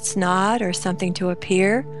happen that's not, or something to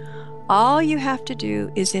appear, all you have to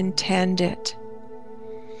do is intend it.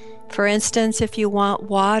 For instance, if you want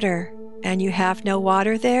water and you have no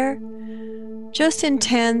water there, just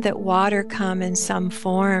intend that water come in some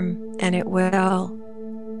form, and it will.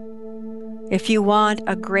 If you want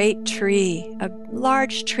a great tree, a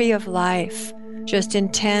large tree of life, just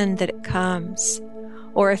intend that it comes.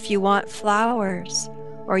 Or if you want flowers,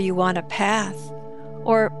 or you want a path,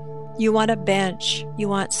 or you want a bench, you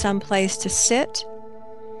want some place to sit,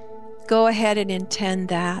 go ahead and intend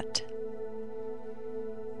that.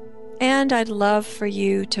 And I'd love for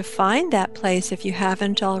you to find that place, if you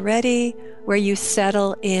haven't already, where you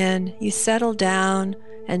settle in, you settle down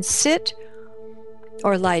and sit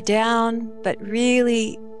or lie down, but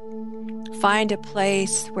really find a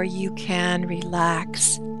place where you can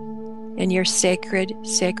relax in your sacred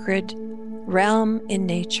realm in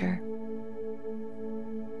nature.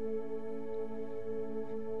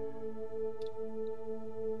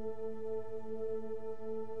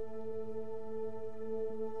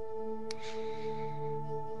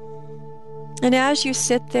 And as you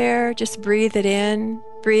sit there, just breathe it in.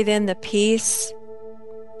 Breathe in the peace.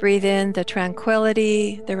 Breathe in the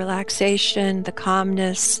tranquility, the relaxation, the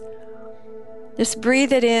calmness. Just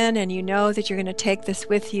breathe it in, and you know that you're going to take this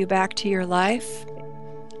with you back to your life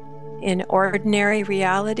in ordinary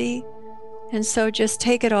reality. And so just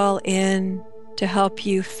take it all in to help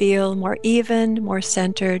you feel more even, more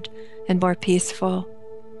centered, and more peaceful.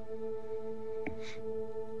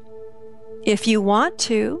 If you want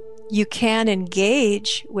to, you can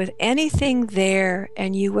engage with anything there,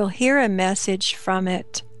 and you will hear a message from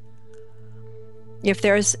it. If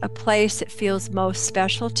there's a place that feels most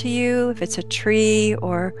special to you, if it's a tree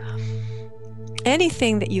or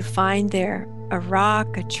anything that you find there, a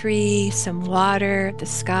rock, a tree, some water, the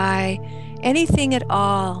sky, anything at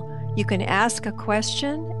all, you can ask a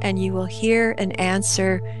question and you will hear an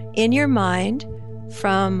answer in your mind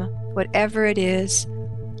from whatever it is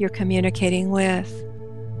you're communicating with.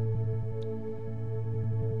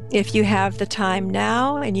 If you have the time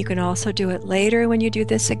now, and you can also do it later when you do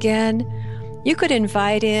this again, you could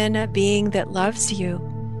invite in a being that loves you.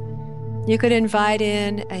 You could invite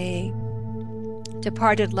in a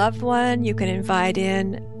departed loved one. You can invite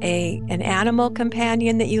in an animal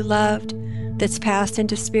companion that you loved that's passed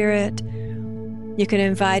into spirit. You can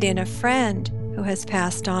invite in a friend who has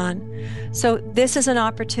passed on. So this is an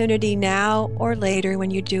opportunity now or later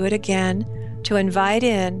when you do it again to invite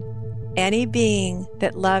in any being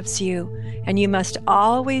that loves you. And you must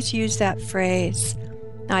always use that phrase,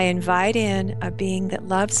 I invite in a being that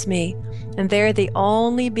loves me. And they're the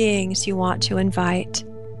only beings you want to invite.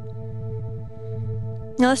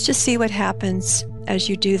 Now let's just see what happens as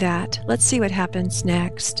you do that. Let's see what happens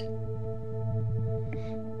next.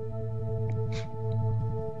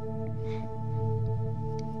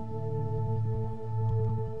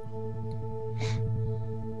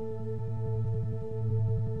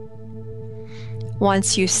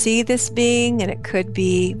 Once you see this being, and it could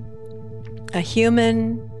be a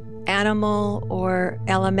human, animal, or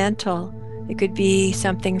elemental, it could be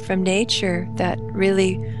something from nature that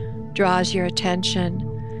really draws your attention,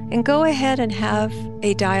 and go ahead and have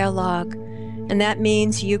a dialogue. And that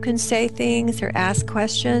means you can say things or ask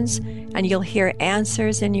questions, and you'll hear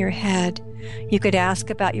answers in your head. You could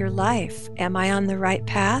ask about your life. Am I on the right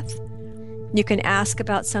path? You can ask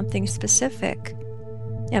about something specific.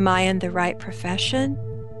 Am I in the right profession?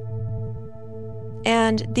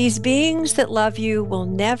 And these beings that love you will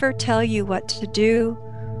never tell you what to do,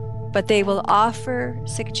 but they will offer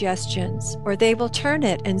suggestions, or they will turn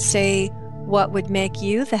it and say what would make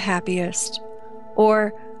you the happiest,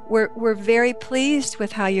 or we're very pleased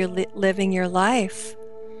with how you're living your life.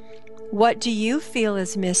 What do you feel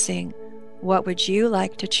is missing? What would you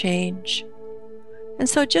like to change? And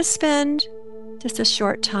so just spend just a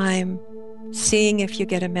short time seeing if you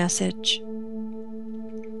get a message.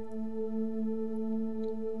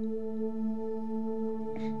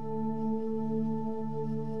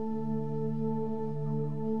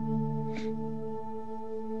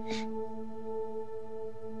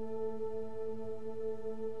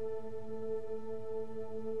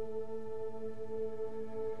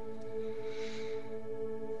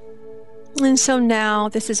 And so now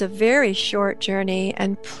this is a very short journey,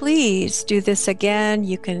 and please do this again.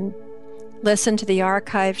 You can listen to the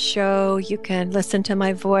archive show. You can listen to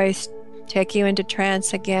my voice take you into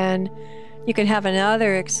trance again. You can have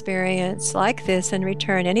another experience like this and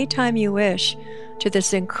return anytime you wish to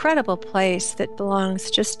this incredible place that belongs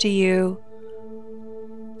just to you.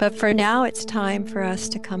 But for now, it's time for us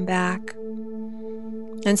to come back.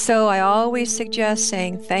 And so I always suggest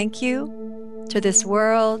saying thank you to this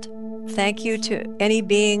world. Thank you to any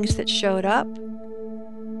beings that showed up.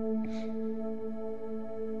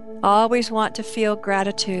 Always want to feel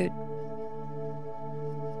gratitude.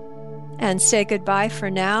 And say goodbye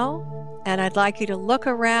for now. And I'd like you to look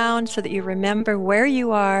around so that you remember where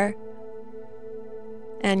you are,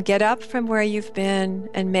 and get up from where you've been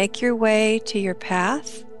and make your way to your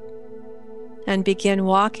path and begin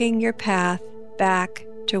walking your path back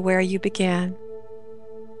to where you began.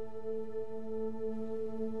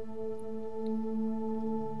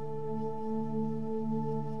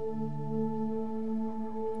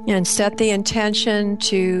 And set the intention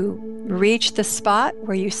to reach the spot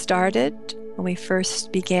where you started when we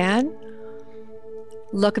first began.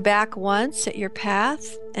 Look back once at your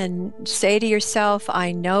path and say to yourself,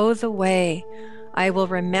 I know the way. I will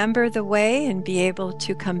remember the way and be able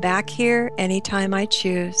to come back here anytime I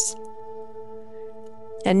choose.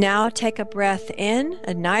 And now take a breath in,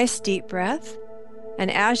 a nice deep breath.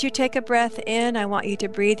 And as you take a breath in, I want you to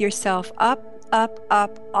breathe yourself up, up,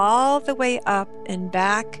 up, all the way up and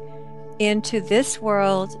back into this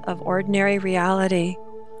world of ordinary reality.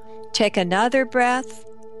 Take another breath.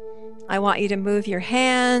 I want you to move your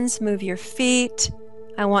hands, move your feet.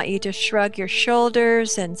 I want you to shrug your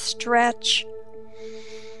shoulders and stretch.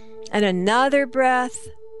 And another breath.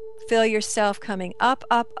 Feel yourself coming up,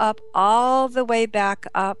 up, up, all the way back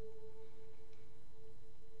up.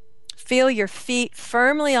 Feel your feet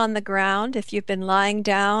firmly on the ground. If you've been lying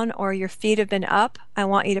down or your feet have been up, I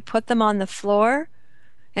want you to put them on the floor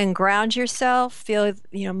and ground yourself. Feel,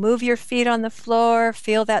 move your feet on the floor.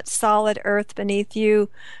 Feel that solid earth beneath you.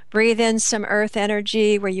 Breathe in some earth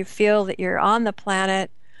energy where you feel that you're on the planet.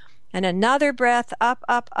 And another breath, up,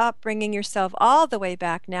 up, up, bringing yourself all the way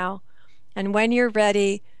back now. And when you're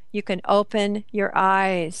ready, you can open your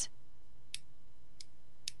eyes.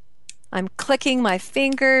 I'm clicking my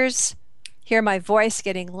fingers. Hear my voice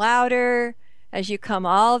getting louder as you come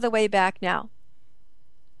all the way back now.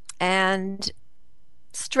 and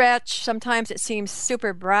stretch. Sometimes it seems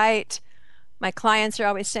super bright. My clients are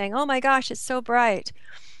always saying, oh my gosh, it's so bright.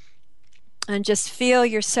 And just feel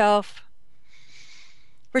yourself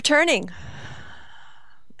returning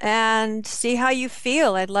and see how you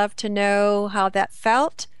feel. I'd love to know how that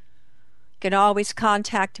felt. You can always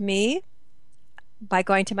contact me by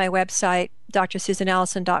going to my website,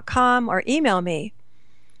 drsusanallison.com, or email me,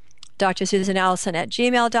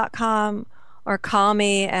 drsusanallison@gmail.com, or call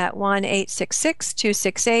me at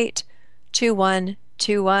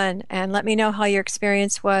 1-866-268-2121 and let me know how your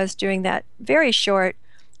experience was during that very short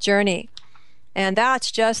journey. And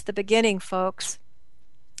that's just the beginning, folks.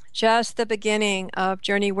 Just the beginning of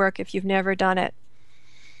journey work if you've never done it.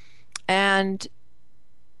 And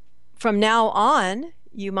from now on,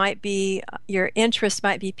 your interest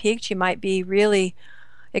might be piqued. You might be really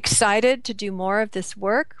excited to do more of this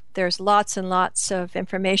work. There's lots and lots of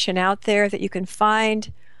information out there that you can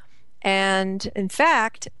find. And in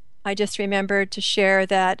fact, I just remembered to share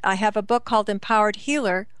that I have a book called Empowered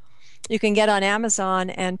Healer you can get on Amazon,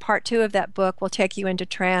 and part 2 of that book will take you into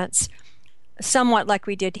trance, somewhat like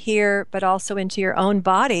we did here, but also into your own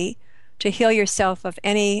body to heal yourself of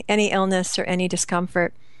any illness or any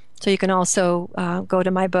discomfort. So you can also go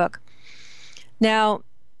to my book. Now,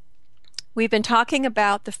 we've been talking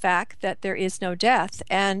about the fact that there is no death,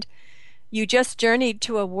 and you just journeyed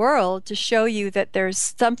to a world to show you that there's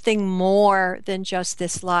something more than just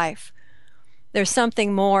this life. There's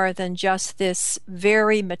something more than just this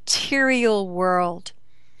very material world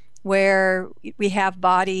where we have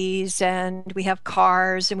bodies and we have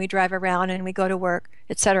cars and we drive around and we go to work,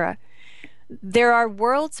 etc. There are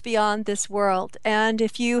worlds beyond this world, and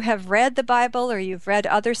if you have read the Bible or you've read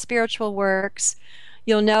other spiritual works,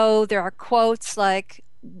 you'll know there are quotes like,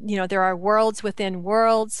 there are worlds within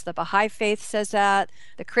worlds. The Baha'i faith says that.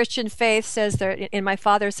 The Christian faith says that in my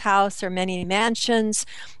Father's house are many mansions.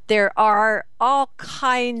 There are all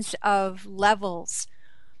kinds of levels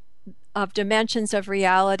of dimensions of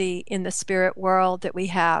reality in the spirit world that we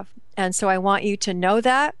have. And so I want you to know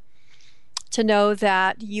that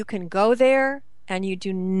you can go there and you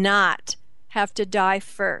do not have to die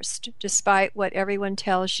first, despite what everyone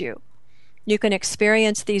tells you. You can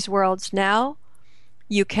experience these worlds now.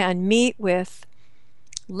 You can meet with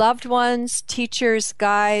loved ones, teachers,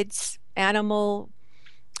 guides, animal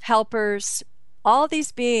helpers, all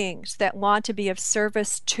these beings that want to be of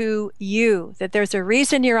service to you, that there's a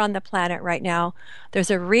reason you're on the planet right now.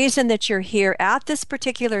 There's a reason that you're here at this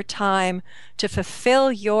particular time to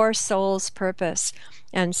fulfill your soul's purpose.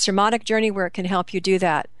 And shamanic journey work can help you do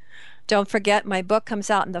that. Don't forget, my book comes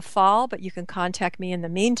out in the fall, but you can contact me in the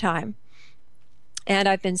meantime. And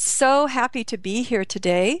I've been so happy to be here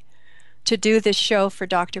today to do this show for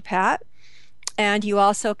Dr. Pat. And you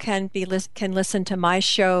also can listen to my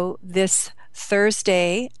show this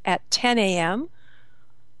Thursday at 10 a.m.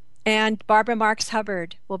 And Barbara Marks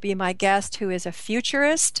Hubbard will be my guest, who is a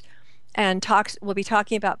futurist and will be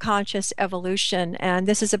talking about conscious evolution. And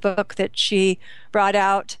this is a book that she brought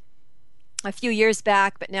out a few years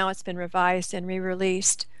back, but now it's been revised and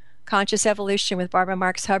re-released. Conscious Evolution with Barbara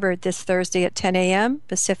Marks Hubbard this Thursday at 10 a.m.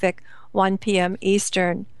 Pacific, 1 p.m.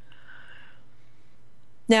 Eastern.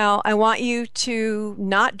 Now, I want you to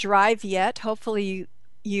not drive yet. Hopefully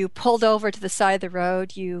you pulled over to the side of the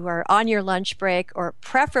road. You are on your lunch break, or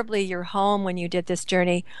preferably you're home when you did this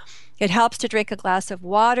journey. It helps to drink a glass of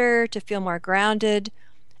water to feel more grounded.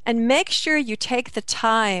 And make sure you take the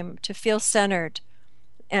time to feel centered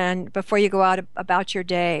and before you go out about your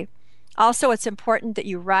day. Also, it's important that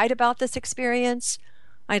you write about this experience.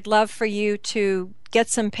 I'd love for you to get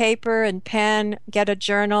some paper and pen, get a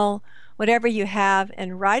journal, whatever you have,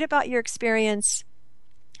 and write about your experience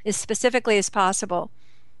as specifically as possible.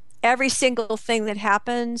 Every single thing that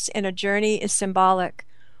happens in a journey is symbolic.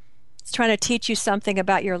 It's trying to teach you something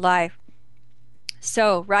about your life.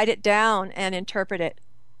 So write it down and interpret it.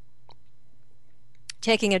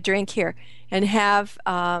 Taking a drink here, and have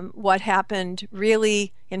what happened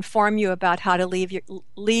really inform you about how to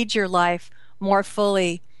lead your life more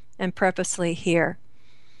fully and purposely here.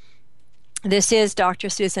 This is Dr.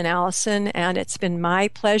 Susan Allison, and it's been my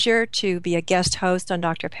pleasure to be a guest host on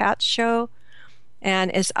Dr. Pat's show.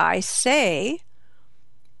 And as I say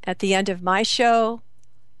at the end of my show,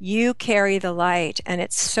 you carry the light, and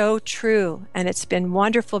it's so true, and it's been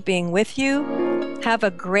wonderful being with you. Have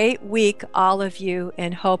a great week, all of you,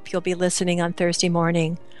 and hope you'll be listening on Thursday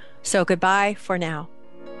morning. So goodbye for now.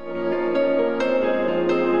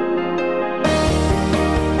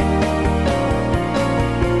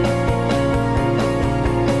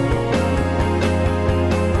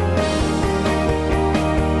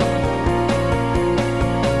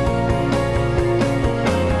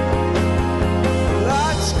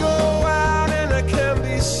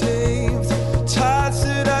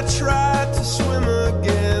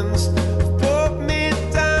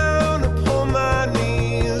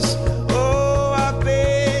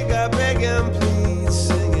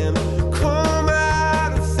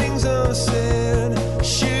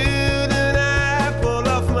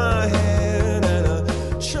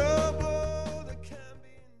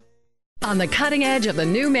 On the cutting edge of the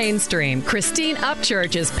new mainstream, Christine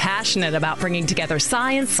Upchurch is passionate about bringing together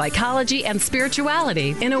science, psychology, and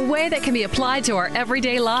spirituality in a way that can be applied to our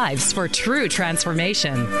everyday lives for true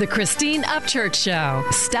transformation. The Christine Upchurch Show,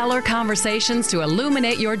 stellar conversations to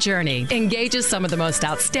illuminate your journey, engages some of the most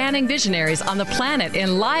outstanding visionaries on the planet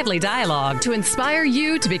in lively dialogue to inspire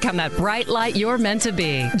you to become that bright light you're meant to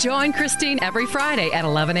be. Join Christine every Friday at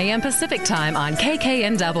 11 a.m. Pacific Time on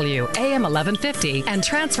KKNW, AM 1150, and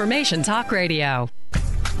Transformation Talk Radio.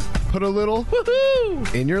 Put a little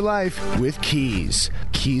woohoo in your life with Keys.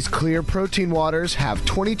 Keys Clear Protein Waters have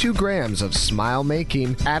 22 grams of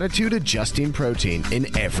smile-making, attitude-adjusting protein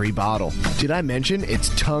in every bottle. Did I mention its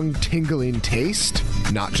tongue-tingling taste?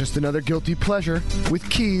 Not just another guilty pleasure. With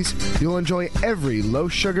Keys, you'll enjoy every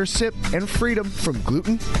low-sugar sip and freedom from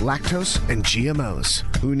gluten, lactose, and GMOs.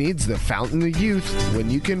 Who needs the fountain of youth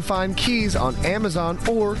when you can find Keys on Amazon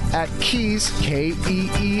or at Keys,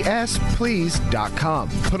 Kees, please.com.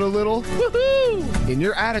 Put a little woohoo in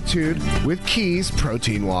your attitude with Keys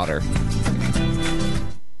Protein Water.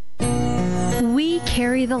 We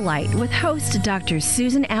Carry the Light with host Dr.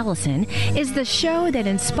 Susan Allison is the show that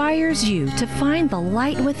inspires you to find the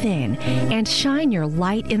light within and shine your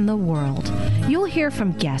light in the world. You'll hear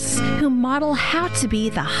from guests who model how to be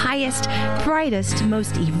the highest, brightest,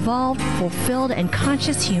 most evolved, fulfilled, and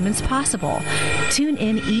conscious humans possible. Tune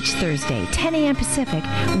in each Thursday, 10 a.m. Pacific,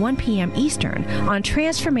 1 p.m. Eastern on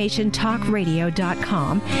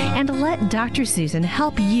TransformationTalkRadio.com and let Dr. Susan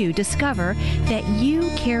help you discover that you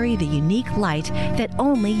carry the unique light that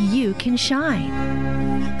only you can shine.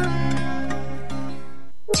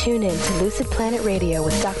 Tune in to Lucid Planet Radio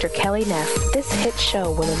with Dr. Kelly Neff. This hit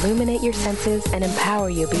show will illuminate your senses and empower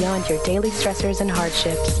you beyond your daily stressors and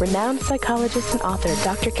hardships. Renowned psychologist and author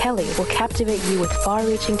Dr. Kelly will captivate you with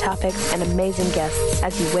far-reaching topics and amazing guests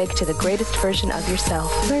as you wake to the greatest version of yourself.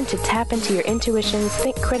 Learn to tap into your intuitions,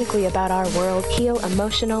 think critically about our world, heal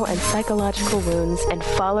emotional and psychological wounds, and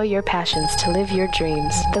follow your passions to live your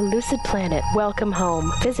dreams. The Lucid Planet. Welcome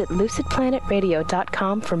home. Visit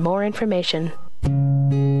lucidplanetradio.com for more information.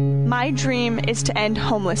 My dream is to end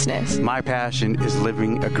homelessness. My passion is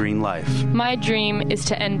living a green life. My dream is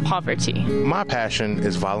to end poverty. My passion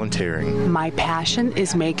is volunteering. My passion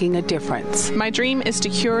is making a difference. My dream is to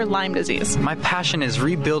cure Lyme disease. My passion is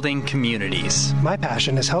rebuilding communities. My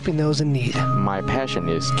passion is helping those in need. My passion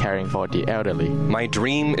is caring for the elderly. My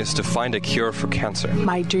dream is to find a cure for cancer.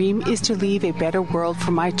 My dream is to leave a better world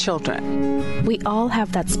for my children. We all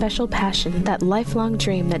have that special passion, that lifelong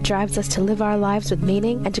dream that drives us to live our lives with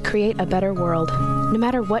meaning and to create a better world. No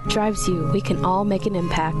matter what drives you, we can all make an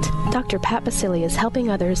impact. Dr. Pat Basili is helping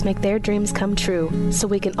others make their dreams come true, so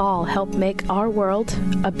we can all help make our world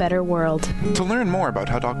a better world. To learn more about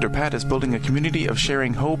how Dr. Pat is building a community of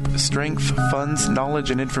sharing hope, strength, funds, knowledge,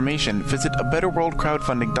 and information, visit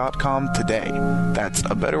abetterworldcrowdfunding.com today. That's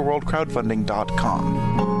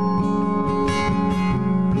abetterworldcrowdfunding.com.